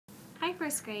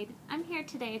first grade. I'm here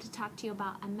today to talk to you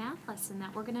about a math lesson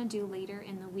that we're going to do later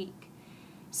in the week.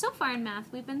 So far in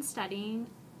math, we've been studying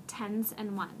tens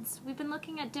and ones. We've been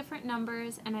looking at different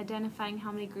numbers and identifying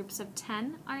how many groups of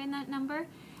 10 are in that number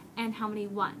and how many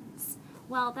ones.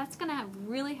 Well, that's going to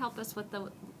really help us with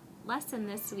the lesson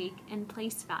this week in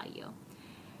place value.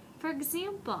 For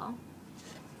example,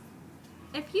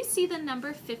 if you see the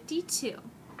number 52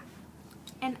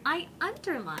 and I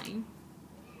underline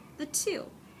the 2,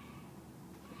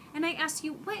 and I ask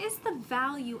you, what is the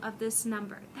value of this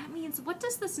number? That means, what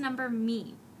does this number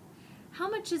mean? How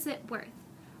much is it worth?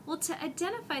 Well, to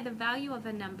identify the value of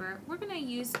a number, we're going to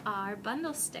use our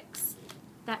bundle sticks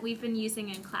that we've been using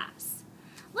in class.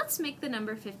 Let's make the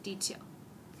number 52.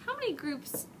 How many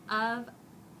groups of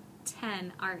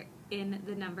 10 are in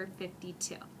the number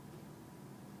 52?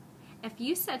 If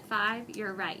you said 5,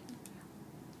 you're right.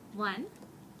 1,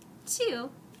 2,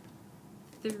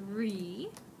 3,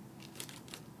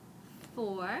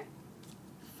 4,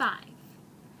 5.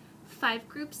 5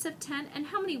 groups of 10, and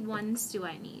how many ones do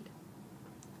I need?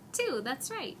 2,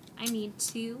 that's right. I need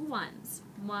 2 ones.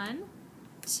 1,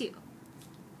 2.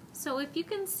 So if you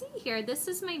can see here, this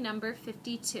is my number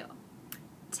 52.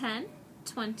 10,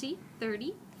 20,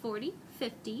 30, 40,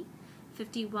 50,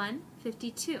 51,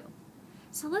 52.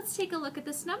 So let's take a look at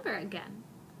this number again.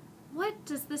 What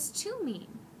does this 2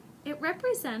 mean? It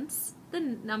represents the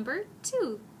number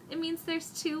 2. It means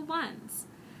there's 2 ones.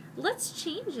 Let's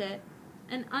change it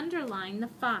and underline the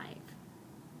 5.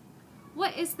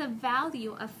 What is the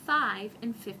value of 5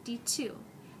 in 52?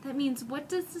 That means, what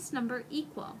does this number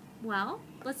equal? Well,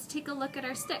 let's take a look at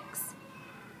our sticks.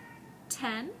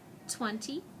 10,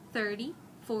 20, 30,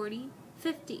 40,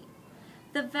 50.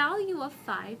 The value of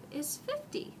 5 is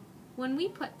 50. When we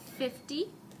put 50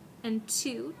 and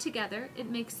 2 together,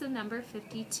 it makes the number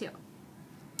 52.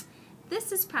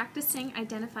 This is practicing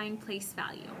identifying place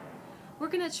value. We're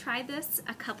going to try this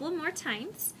a couple more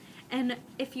times, and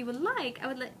if you would like,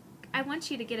 I want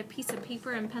you to get a piece of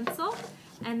paper and pencil,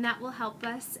 and that will help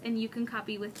us, and you can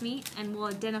copy with me, and we'll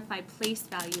identify place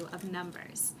value of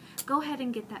numbers. Go ahead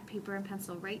and get that paper and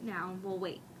pencil right now, and we'll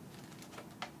wait.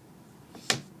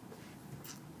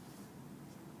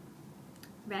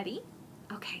 Ready?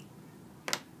 Okay.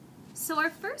 So our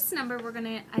first number we're going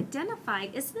to identify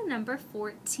is the number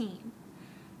 14.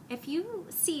 If you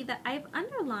see that I've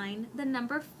underlined the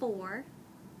number 4,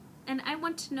 and I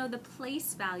want to know the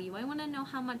place value, I want to know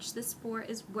how much this 4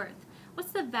 is worth.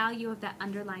 What's the value of that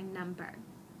underlined number?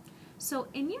 So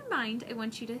in your mind, I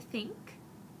want you to think.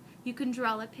 You can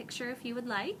draw a picture if you would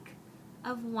like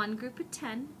of one group of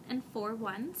 10 and 4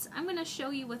 ones. I'm going to show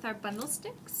you with our bundle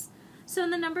sticks. So in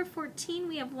the number 14,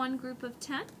 we have one group of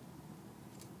 10,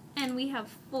 and we have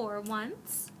 4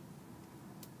 ones.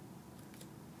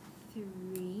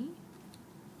 3,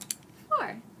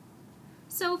 4.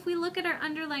 So if we look at our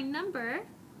underlined number,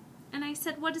 and I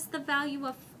said, what is the value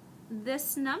of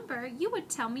this number? You would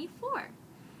tell me 4.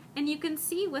 And you can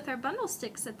see with our bundle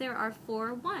sticks that there are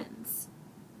 4 ones.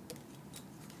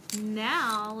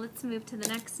 Now let's move to the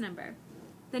next number,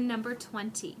 the number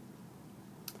 20.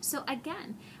 So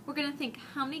again, we're going to think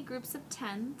how many groups of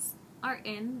 10s are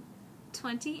in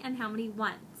 20 and how many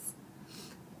ones.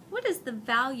 What is the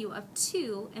value of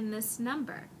 2 in this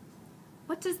number?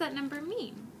 What does that number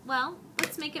mean? Well,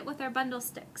 let's make it with our bundle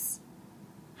sticks.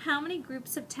 How many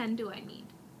groups of 10 do I need?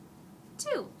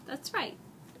 2, that's right.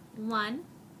 1,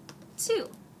 2.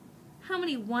 How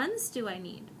many ones do I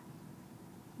need?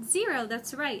 0,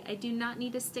 that's right. I do not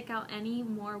need to stick out any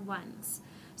more ones.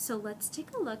 So let's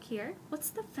take a look here. What's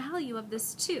the value of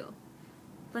this 2?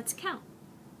 Let's count.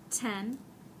 10,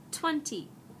 20.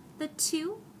 The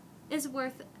 2 is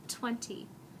worth 20,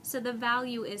 so the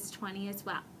value is 20 as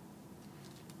well.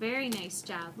 Very nice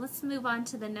job. Let's move on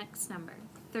to the next number,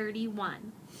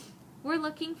 31. We're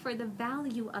looking for the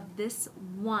value of this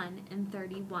 1 in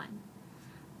 31.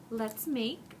 Let's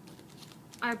make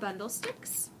our bundle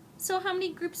sticks. So how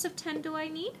many groups of 10 do I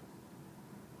need?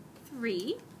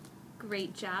 3.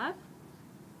 Great job.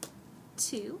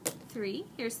 2, 3.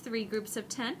 Here's 3 groups of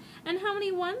 10. And how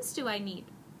many ones do I need?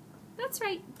 That's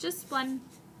right, just 1.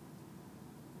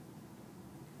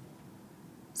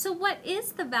 So what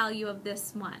is the value of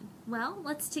this 1? Well,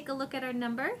 let's take a look at our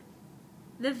number.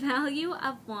 The value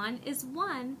of 1 is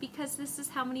 1 because this is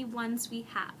how many ones we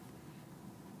have.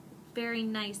 Very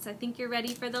nice. I think you're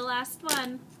ready for the last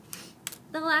one.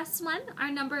 The last one,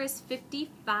 our number is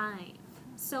 55.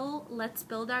 So let's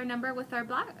build our number with our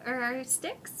our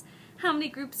sticks. How many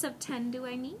groups of 10 do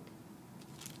I need?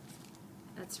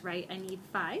 That's right, I need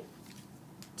 5.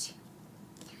 2,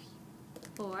 3,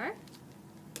 4,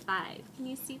 5. Can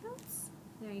you see those?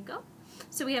 There you go.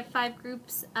 So we have 5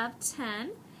 groups of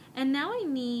 10, and now I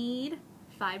need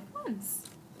 5 ones.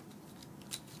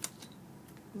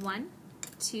 1,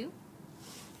 2,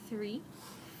 3,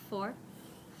 4,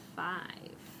 5.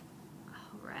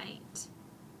 All right.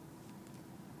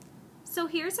 So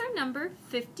here's our number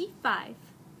 55.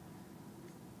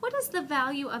 What is the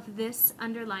value of this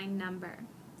underlined number?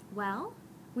 Well,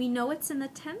 we know it's in the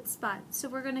 10 spot, so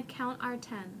we're going to count our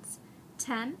 10s.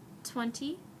 10,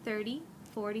 20, 30,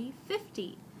 40,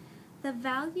 50. The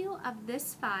value of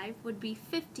this 5 would be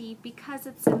 50 because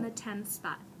it's in the 10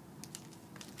 spot.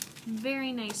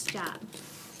 Very nice job.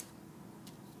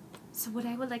 So what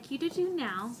I would like you to do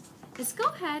now is go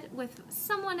ahead with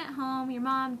someone at home, your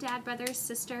mom, dad, brother,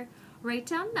 sister, write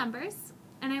down numbers,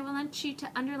 and I will want you to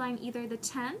underline either the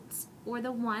 10s or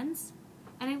the 1s,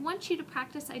 and I want you to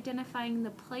practice identifying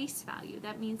the place value.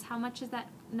 That means how much is that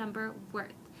number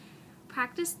worth.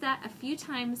 Practice that a few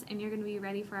times and you're going to be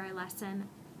ready for our lesson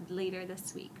later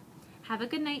this week. Have a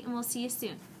good night and we'll see you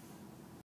soon.